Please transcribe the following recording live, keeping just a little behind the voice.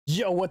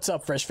Yo, what's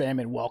up, Fresh Fam,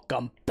 and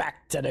welcome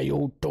back to the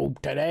YouTube.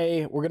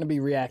 Today, we're going to be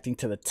reacting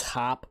to the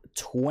top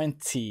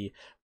 20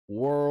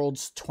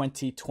 World's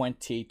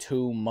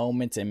 2022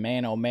 moments, and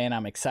man, oh man,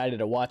 I'm excited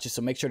to watch it,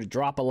 so make sure to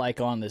drop a like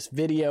on this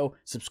video,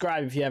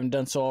 subscribe if you haven't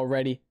done so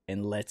already,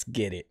 and let's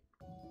get it.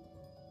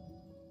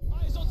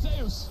 Eyes on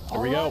Zeus.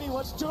 Here we go.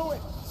 Let's do it.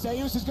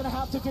 Zeus is going to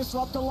have to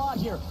disrupt a lot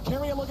here.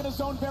 Carry a look at his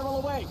zone barrel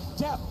away.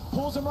 Def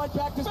pulls him right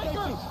back to safety.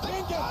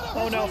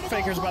 Oh no,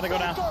 Faker's about to go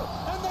down.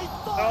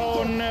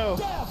 Oh no.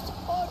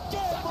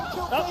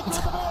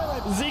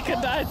 Oh. Zika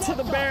died to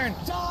the Baron.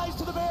 Dies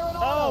to the Baron.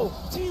 Oh.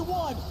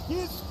 T1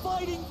 is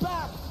fighting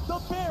back. The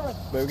Baron.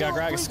 But we got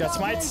Gragas, got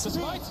smites.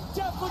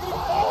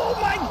 Oh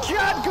my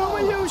god,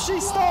 Gumayushi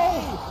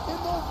stole.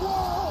 In the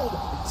world.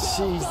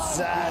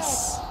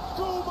 Jesus.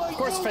 Of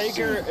course,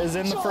 Faker is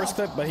in the first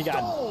clip, but he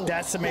got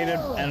decimated,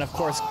 and of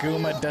course,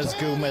 Guma does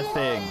Guma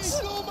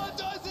things.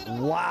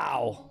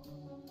 Wow.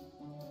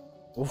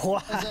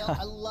 Wow.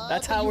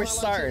 That's how we're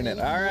starting it.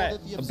 All right.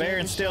 The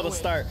Baron still to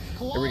start.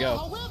 Here we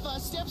go.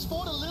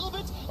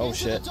 Oh,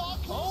 shit.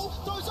 Oh.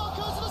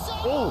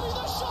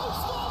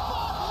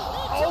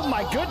 Oh,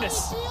 my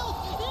goodness.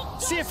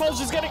 CFO's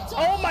just getting...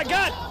 Oh, my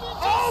God.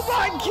 Oh,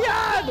 my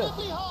God.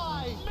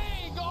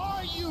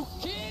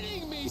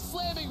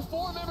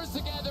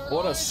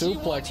 What a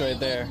suplex right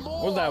there.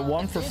 What was that,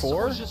 1 for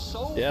 4?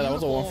 Yeah, that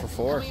was a 1 for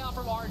 4.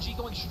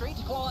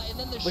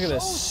 Look at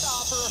this.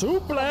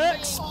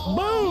 Suplex.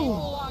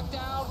 Boom.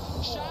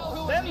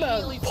 Then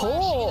the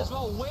pull.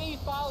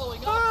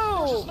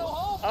 Oh.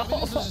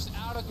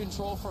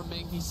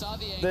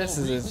 This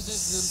is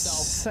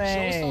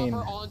insane.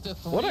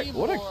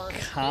 What a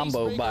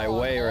combo by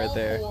Way right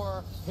there.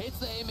 Hits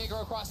the haymaker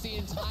across the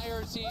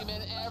entire team,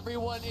 and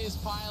everyone is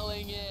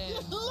piling in.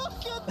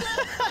 Look at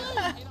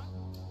that.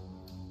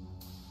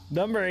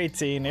 Number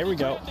 18, here we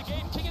go.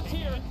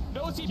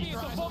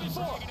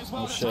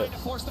 Oh shit.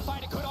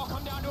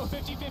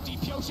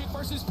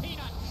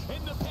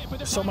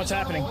 There's so much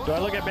happening. Do I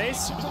look at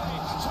base?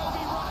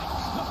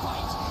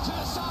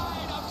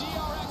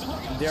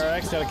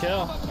 DRX got a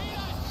kill.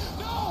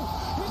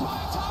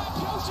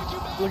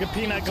 Look at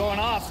Peanut going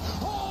off.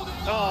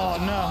 Oh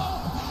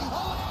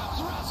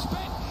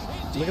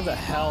no. Look at the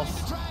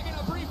health.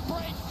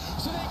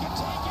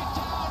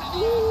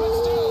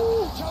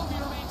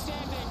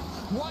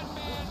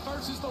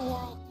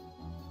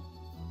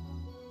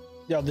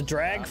 Yo, the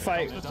drag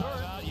fight,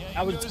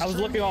 I was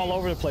looking all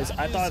over the place.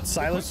 I thought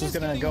Silas was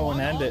gonna go and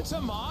end it.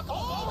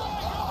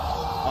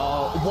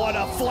 Oh, what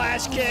a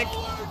flash kick!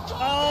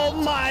 Oh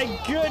my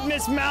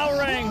goodness,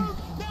 Malrang!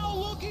 Now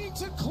looking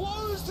to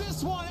close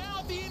this one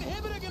out. The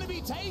inhibitor gonna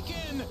be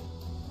taken.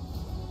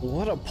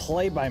 What a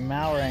play by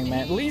Malrang,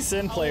 man. Lee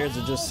Sin players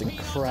are just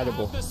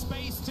incredible.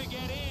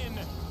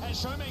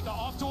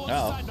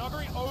 Oh,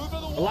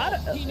 a lot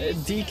of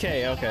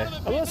DK. Okay, I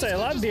was gonna say a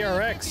lot of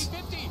DRX.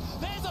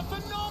 There's a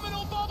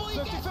phenomenal bubble. He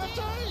gets in.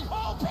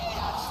 Oh,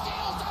 Peanut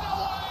steals that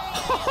away.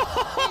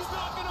 He's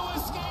not going to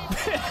escape.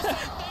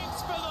 Thanks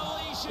for the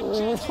leash and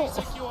GG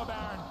secure,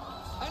 Baron.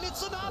 And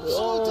it's an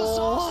absolute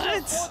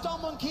disaster for Don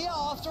Monkia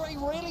after a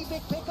really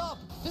big pickup.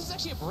 This is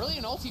actually a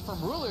brilliant ulti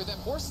from Ruler that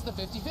forces the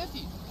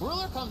 50-50.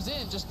 Ruler comes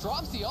in, just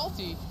drops the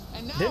ulti,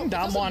 and now didn't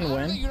Damwon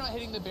win you're not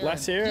hitting the Baron.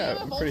 last year?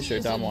 I'm pretty sure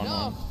Damwon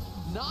won.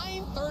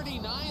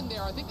 939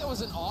 there. I think that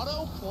was an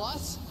auto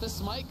plus the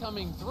smite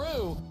coming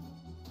through.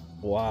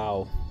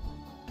 Wow.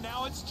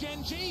 Now it's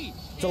Gen G.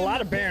 It's a lot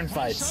of Baron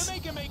fights.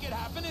 Showmaker can make it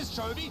happen as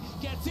Chovy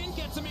gets in,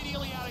 gets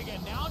immediately out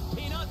again. Now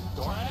Peanut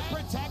trying to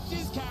protect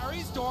his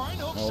carries. Doran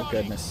hook shot. Oh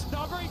goodness.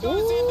 Nuggery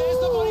goes in. There's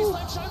the body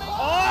slam. Showmaker.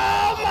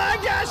 Oh my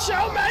God,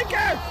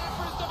 Showmaker!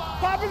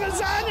 Papa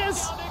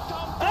Lasagnas!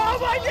 Oh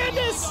my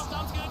goodness!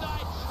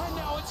 And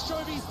now it's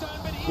Chovy's turn,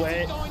 but is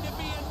Wait. it going to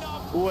be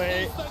enough?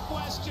 Wait. Is the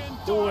question.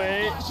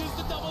 Wait.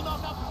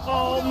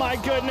 Oh my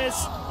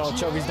goodness! Oh,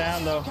 Chovy's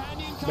down though.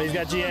 But he's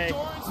got GA.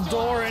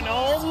 Doran,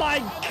 oh my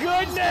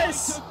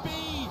goodness!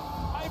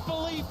 I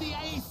believe the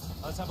ace.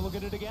 Let's have a look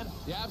at it again.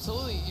 Yeah,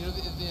 absolutely. You know,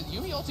 the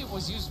Yumi ulti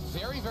was used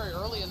very, very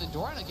early, and then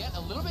Doran again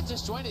a little bit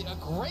disjointed. A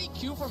great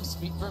Q from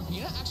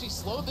Peanut actually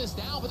slowed this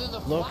down, but then the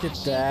look at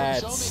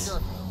flash that. from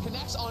Showmaker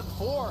connects on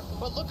 4.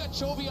 But look at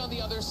Chovy on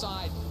the other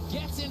side,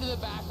 gets into the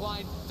back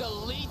line,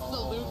 deletes the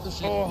loot,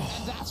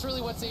 and that's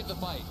really what saved the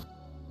fight.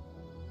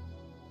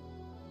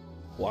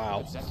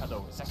 Wow. Zeka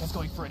though. Zeka's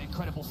going for an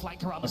incredible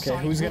flank around the okay,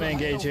 side. who's gonna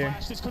engage here?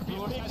 This could be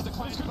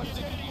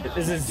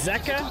Is it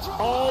Zeka?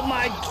 Oh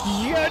my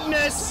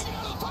goodness!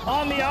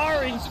 On the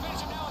Ari.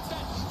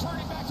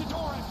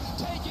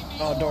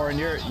 Oh, Doran,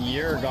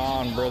 you're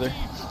gone, brother.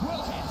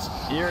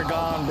 You're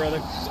gone,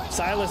 brother.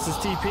 Silas is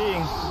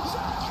TPing.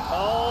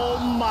 Oh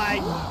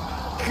my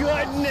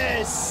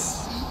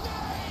goodness!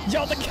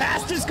 Yo, the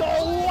cast is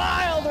going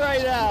wild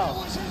right now.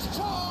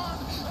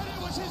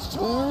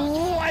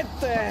 What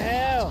the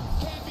hell?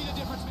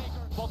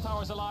 Both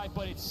towers alive,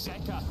 but it's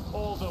Zeka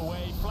all the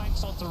way.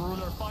 Flanks onto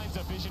Ruler, finds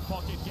a vision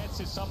pocket, gets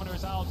his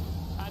summoners out.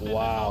 And then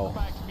Wow. the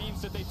knockback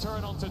means that they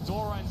turn onto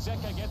Dora, and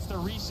Zeka gets the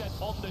reset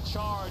on the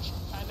charge,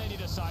 and then he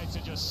decides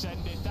to just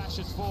send it,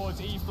 dashes forwards,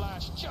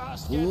 E-flash,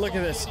 just gets Look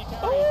at off this. the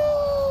carry.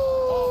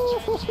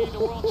 Oh! Of Gen G, the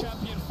world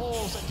champion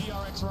falls, and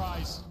DRX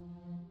rise.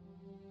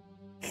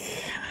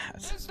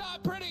 It's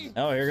not pretty.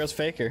 Oh, here goes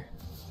Faker.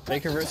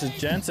 Faker versus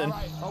Jensen. All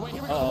right. Oh, wait,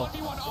 here we go. Uh-oh.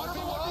 1v1,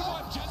 honorable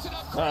 1v1. Jensen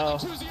up Uh-oh.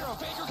 quickly, 2-0.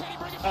 Faker, can he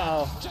bring it back?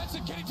 Uh-oh.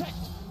 Jensen, can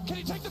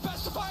he take the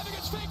best of 5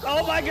 against Faker?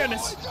 Oh my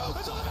goodness. That's all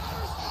that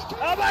matters. Can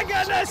he Oh my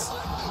goodness.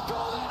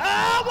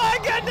 Oh my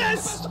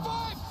goodness. best of 5?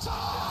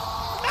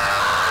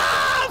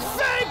 Ah,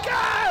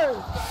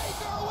 Faker!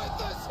 Faker with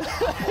the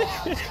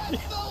stop.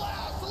 Gets the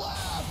last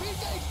lap. He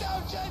takes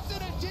down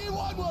Jensen, and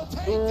T1 will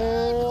take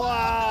that.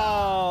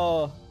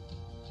 Wow.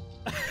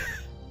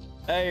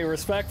 Hey,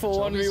 respectful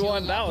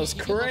 1v1. That was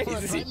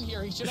crazy.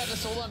 Here. He should have the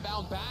solo and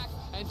bound back.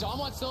 And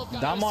Damwon still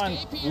got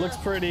Damwon looks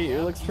pretty.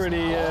 It looks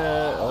pretty.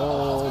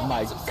 Oh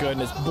my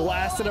goodness!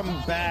 Blasted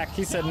him back.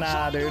 He said,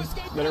 "Nah, dude.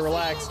 Better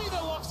relax."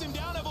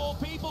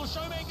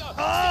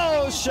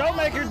 Oh,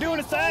 Showmaker doing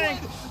a thing.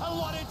 A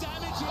lot of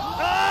damage here.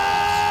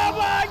 Oh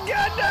my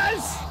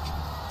goodness!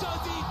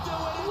 Does he do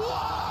it?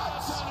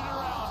 Turn it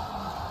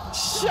around.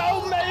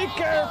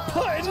 Showmaker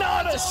putting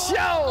on a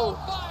show.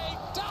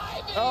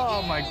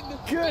 Oh my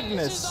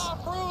goodness!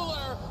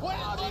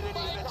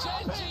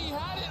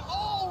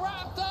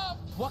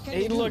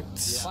 He looked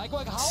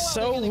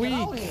so weak.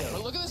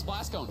 But look at this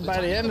blast cone.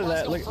 By the end of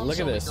that, look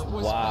at this.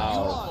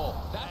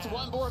 Wow. That's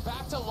one board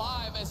back to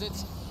live as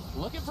it's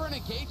looking for an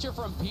engager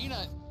from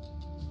Peanut.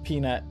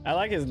 Peanut. I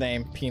like his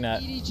name,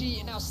 Peanut.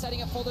 EDG now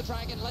setting up for the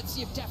dragon. Let's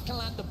see if Def can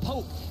land the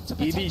poke.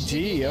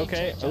 EDG,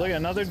 okay. Look at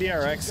another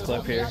DRX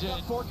clip here.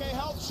 4K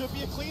health should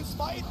be a clean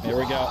spite. Here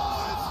we go.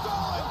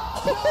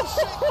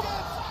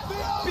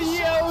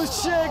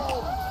 Bioshick!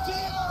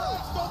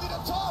 DRX don't need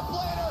a top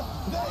laner.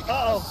 They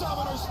got Uh-oh. a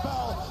summoner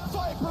spell.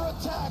 Viper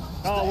attack.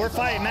 Oh, we're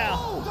fighting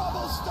now.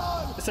 Double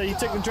stun. So you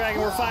took the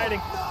dragon, we're fighting.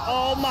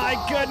 Oh my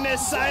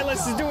goodness,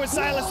 Silas is doing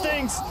Silas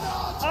things.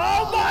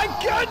 Oh my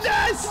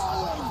goodness!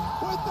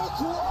 With the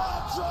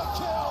quadra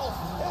kill.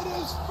 It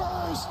is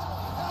first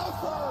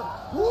ever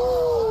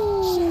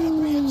world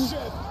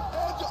championship.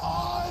 And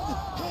on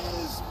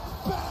his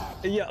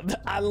back. Yeah,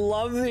 I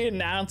love the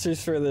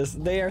announcers for this.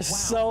 They are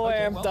so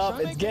amped up.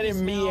 It's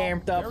getting me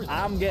amped up.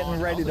 I'm getting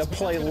ready to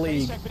play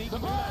League.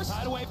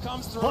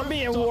 Put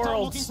me in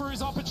Worlds.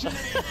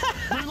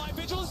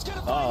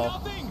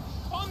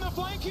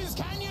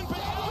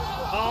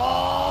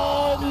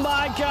 Oh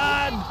my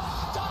God!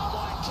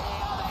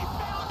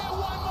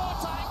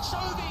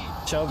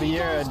 Chovy,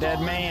 you're a dead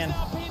man.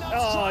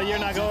 Oh, you're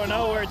not going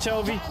nowhere,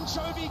 Chovy.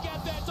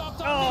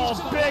 Oh,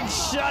 big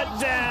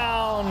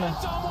shutdown.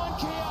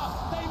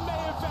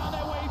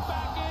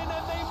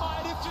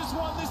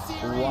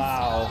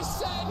 Wow.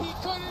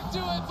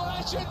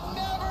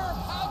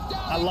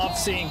 I love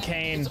seeing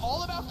Kane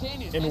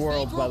in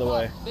Worlds, by the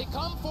way. They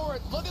come for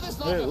it. Look at this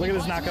Look at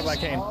this knockup by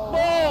Kane.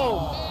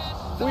 Boom!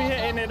 We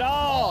hitting it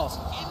all.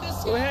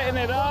 We're hitting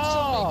it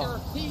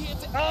all.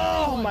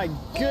 Oh my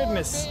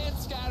goodness.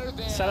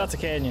 Shout out to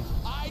Canyon.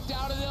 I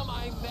doubted him.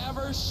 I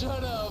never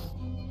should have.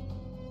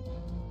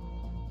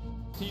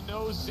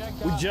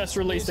 We just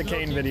released a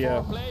Kane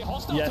video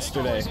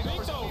yesterday.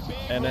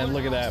 And then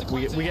look at that.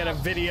 We get a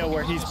video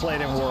where he's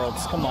played in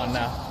Worlds. Come on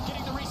now.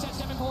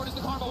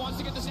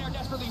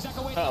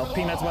 Uh-oh,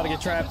 Peanut's about to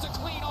get trapped.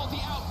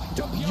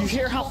 You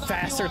hear how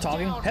fast they're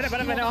talking? There's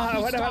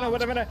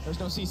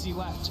no CC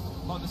left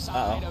on the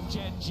side of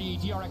Gen G.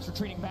 DRX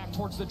retreating back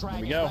towards the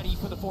dragon, ready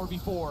for the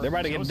 4v4. They're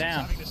about to get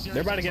down.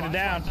 They're about to get it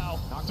down.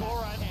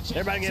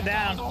 They're about to get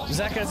down.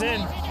 Zeka's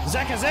in.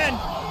 Zeka's in.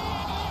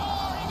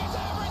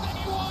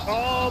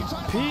 Oh,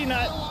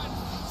 Peanut.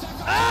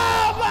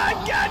 Oh my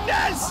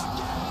goodness!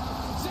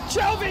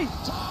 Chovy!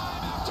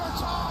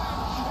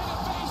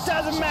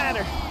 Doesn't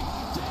matter.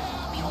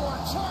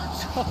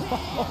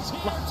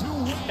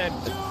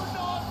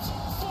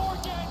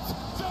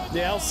 The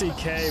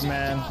LCK,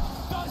 man.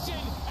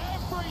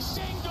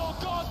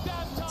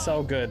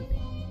 So good.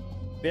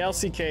 The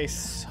LCK,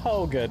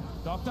 so good.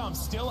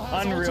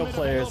 Unreal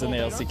players in the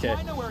LCK.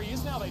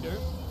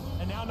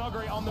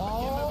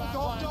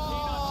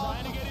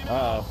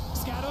 Uh-oh.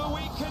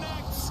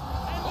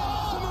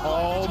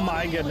 Oh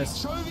my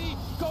goodness.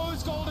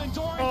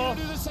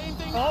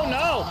 Oh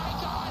no!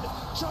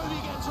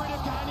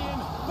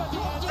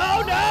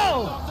 Oh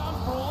no!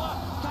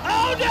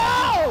 Oh no!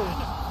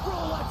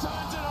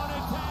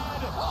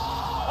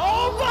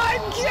 Oh my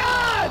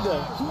God!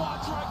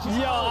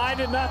 Yo, I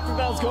did not think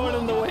that was going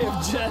in the way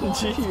of Gen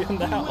G in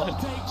that one.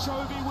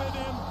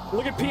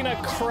 Look at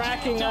Peanut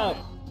cracking up.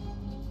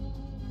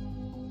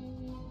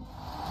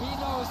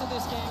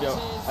 Yo,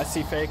 I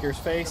see Faker's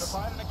face.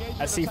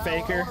 I see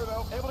Faker.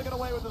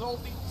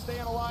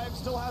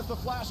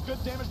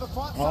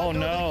 Oh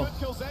no.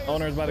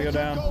 Owner's about to go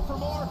down.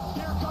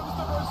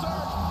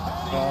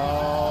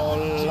 Oh,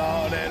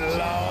 lordy,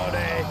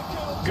 lordy.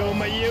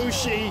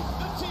 Gumayushi.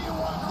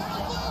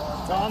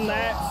 On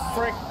that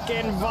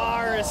frickin'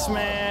 virus,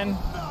 man.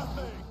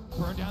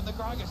 burn down the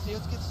Gragas.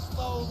 Let's get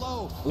slow,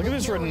 low. Look at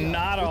this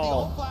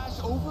Renato. Flash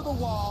over the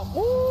wall.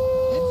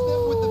 Ooh, Hits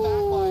them with the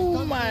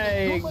backline.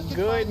 my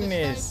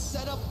goodness.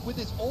 Set up with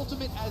his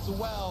ultimate as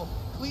well.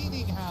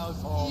 Cleaning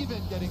house,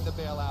 even getting the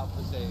bailout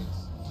for saves.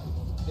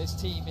 This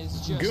team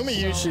is just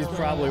Gumayushi's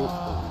probably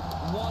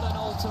what an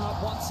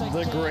ultimate once again.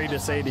 the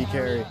greatest AD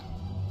carry.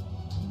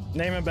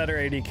 Name a better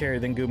AD carry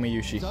than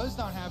Gumayushi. Does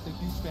not have the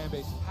huge fan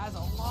base. Has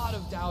a lot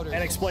of doubters.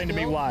 And explain to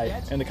me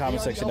why in the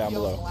comment section down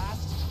below.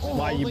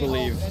 Why you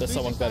believe that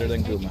someone's better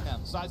than Guma.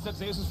 Sidestep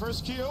saves his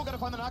first Q. Gotta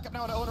find the knockup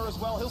now to Owner as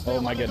well. He'll stay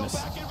Oh my goodness.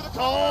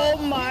 Oh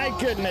my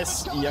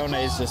goodness.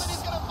 Yone's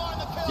just...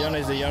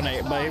 Yone's a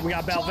Yone, but we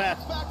got Belvet.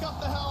 Back up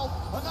the hill.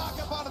 A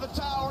knockup onto the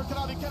tower.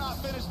 Kanavi cannot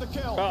finish the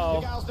kill. Uh-oh.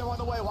 The gal's now on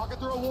the way. Walking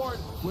through a ward.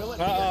 Will it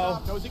be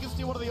enough? Knows he can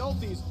steal one of the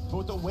ultis. But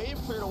with the wave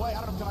cleared away,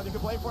 I don't know if Kanavi can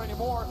play for it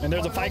anymore. And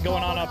there's a fight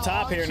going on up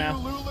top here now.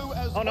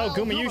 Oh no,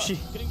 Gumayushi.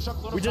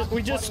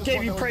 We just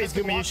gave you praise,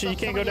 Gumayushi. You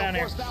can't go down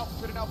here.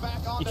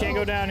 You can't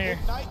go down here.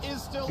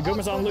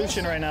 Guma's on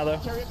Lucian right now, though.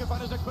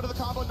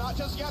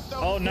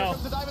 Oh no.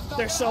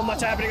 There's so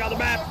much happening on the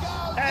map.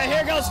 Hey,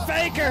 here goes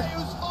Faker.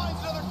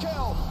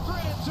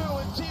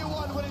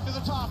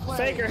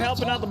 Faker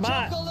helping out the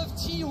bot. Jungle of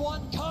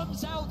T1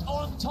 comes out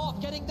on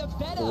top, getting the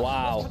better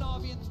Wow. of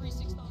Kanavi in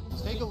 369.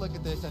 Take a look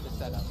at this and the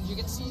setup. You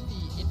can see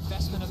the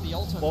investment of the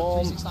ultimate.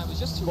 Boom. 369 was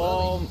just too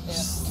Boom. early.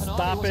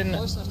 Stopping. Kanavi wasn't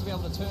close enough to be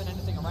able to turn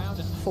anything around.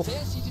 And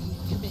JSC didn't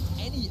commit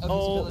any of his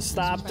abilities.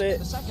 Stopped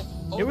it.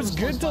 It was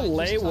good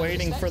delay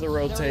waiting for the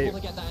rotate.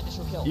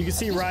 You can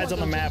see rides on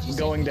the map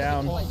going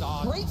down.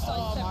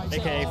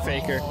 AKA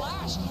Faker.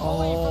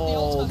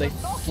 Oh, they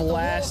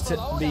flashed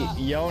the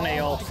Yone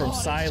ult from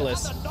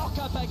Silas.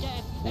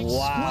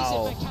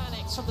 Wow.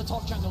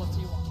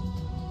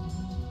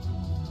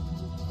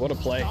 What a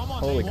play.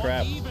 Holy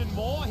crap. Even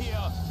more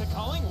here. The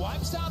culling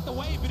wipes out the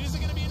wave, but is it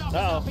going to be enough?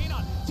 Uh-oh.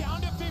 Peanut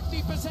down to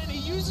 50%. He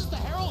uses the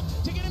Herald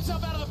to get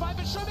himself out of the fight,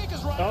 but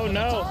Showmaker's right. Oh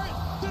no.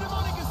 The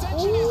demonic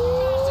ascension is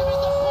massive in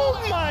the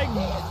Oh my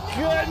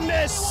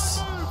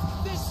goodness.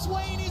 This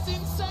Swain is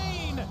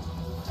insane.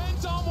 And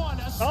someone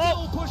is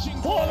still pushing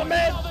pull him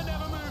in. Another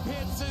never move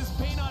hit, says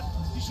Peanut.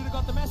 You should have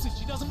got the message.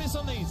 He doesn't miss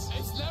on these.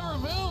 It's never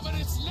move, and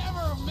it's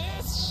never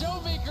miss.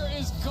 Showmaker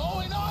is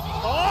going on.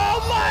 Oh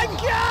my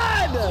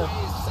god.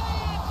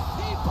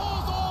 He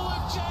pulls all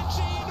of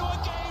Genji into a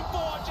game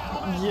 4,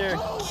 gentlemen. You're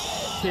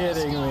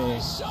kidding me.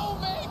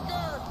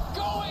 Showmaker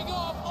going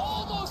up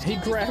almost. He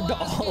grabbed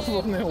all of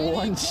them in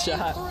one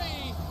shot.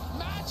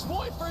 Match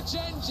point for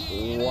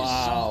Genji.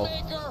 Wow.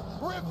 Showmaker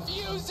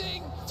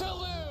refusing to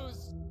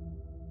lose.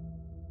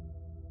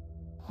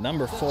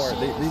 Number 4.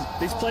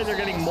 These plays are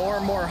getting more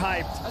and more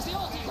hyped.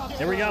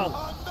 Here we go.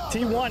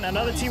 T1,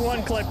 another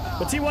T1 clip.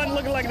 But T1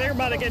 looking like they're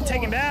about to get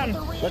taken down.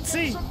 Let's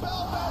see.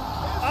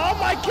 Oh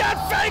my god,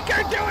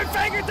 Faker doing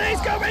Faker things.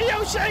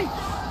 Gumayushi.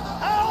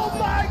 Oh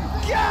my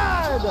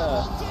god.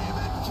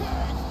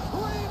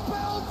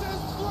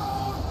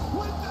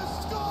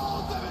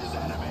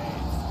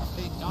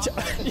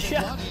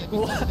 Yeah,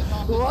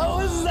 what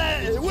was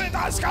that? With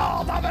the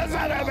skulls of his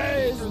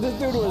enemies! This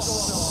dude was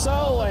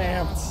so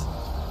amped.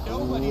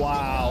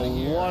 Wow,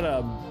 what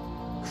a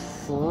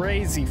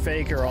crazy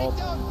Faker ult.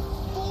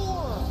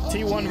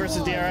 T1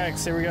 versus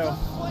DRX, here we go.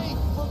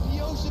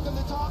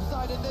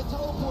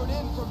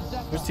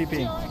 Where's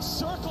TP?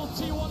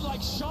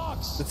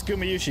 It's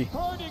Gumayushi.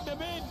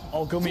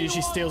 Oh,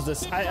 Gumayushi steals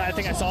this. I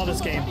think I saw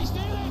this game.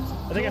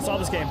 I think I saw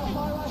this game.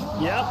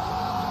 Yep.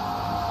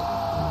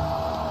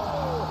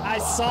 I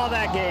saw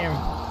that game.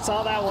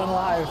 Saw that one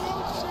live.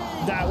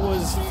 That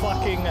was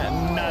fucking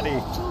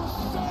nutty.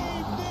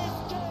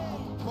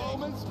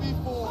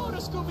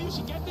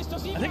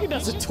 I think he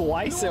does it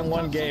twice in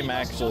one game,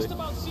 actually.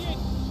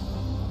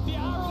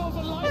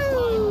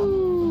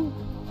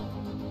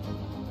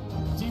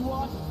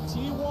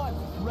 T1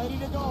 ready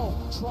to go,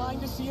 trying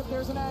to see if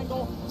there's an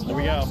angle. There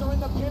we go. Are in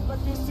the pit,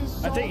 but this is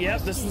so I think,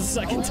 yep, this is the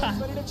second time.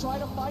 Ready to try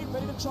to fight,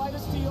 ready to try to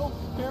steal.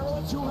 Barrel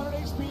at 200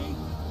 HP,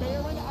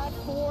 Baron at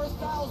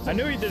 4,000. I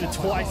knew he did it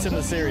twice in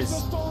the series.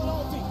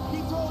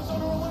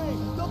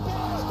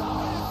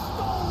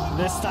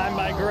 This time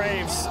by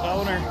Graves,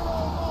 Owner.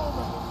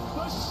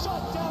 The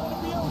shutdown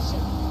of the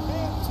ocean,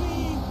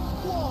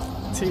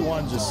 and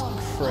T1 just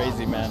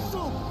crazy, man.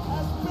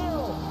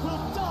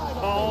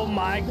 Oh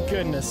my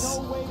goodness.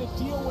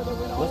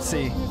 Let's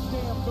see.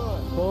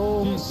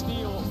 Boom.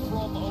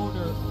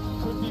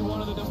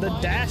 The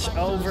dash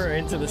over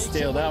into the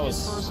steal, that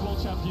was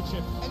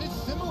And it's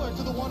similar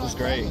to the one was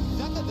great.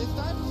 Zeka this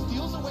time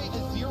steals away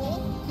a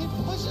zero. He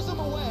pushes him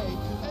away,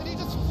 and he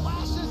just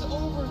flashes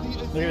over the.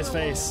 Look at his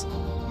face.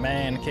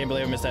 Man, can't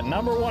believe I missed that.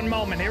 Number 1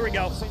 moment. Here we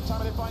go.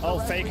 Oh,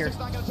 Faker.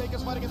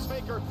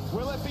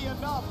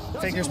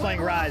 Faker's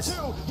playing Rise.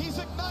 Oh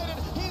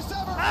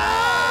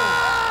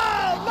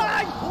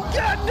my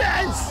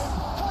goodness!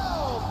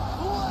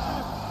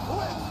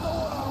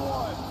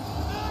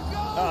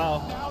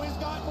 Uh-oh. Now he's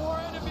got more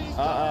enemies.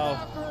 Uh-oh.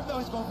 After him, though,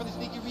 he's going for the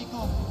sneaky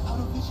recall. Out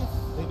of vision.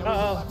 They know he's on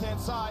the left-hand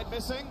side,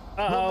 missing.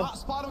 Uh-oh. Will not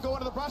spot him go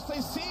into the brush.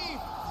 They see.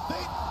 You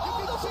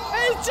can see.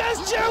 He's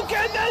just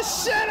juking the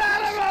shit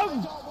out of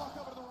him!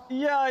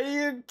 Yeah,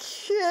 you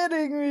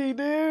kidding me,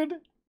 dude?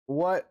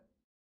 What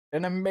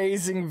an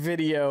amazing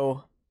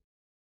video.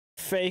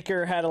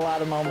 Faker had a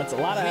lot of moments, a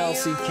lot of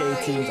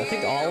LCK teams. I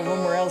think all of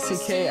them were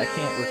LCK. I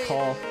can't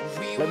recall.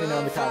 Let me know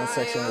in the comment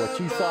section what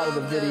you thought of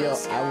the video.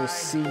 I will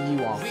see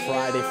you on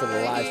Friday for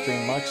the live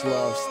stream. Much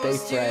love. Stay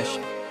fresh.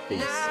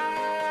 Peace.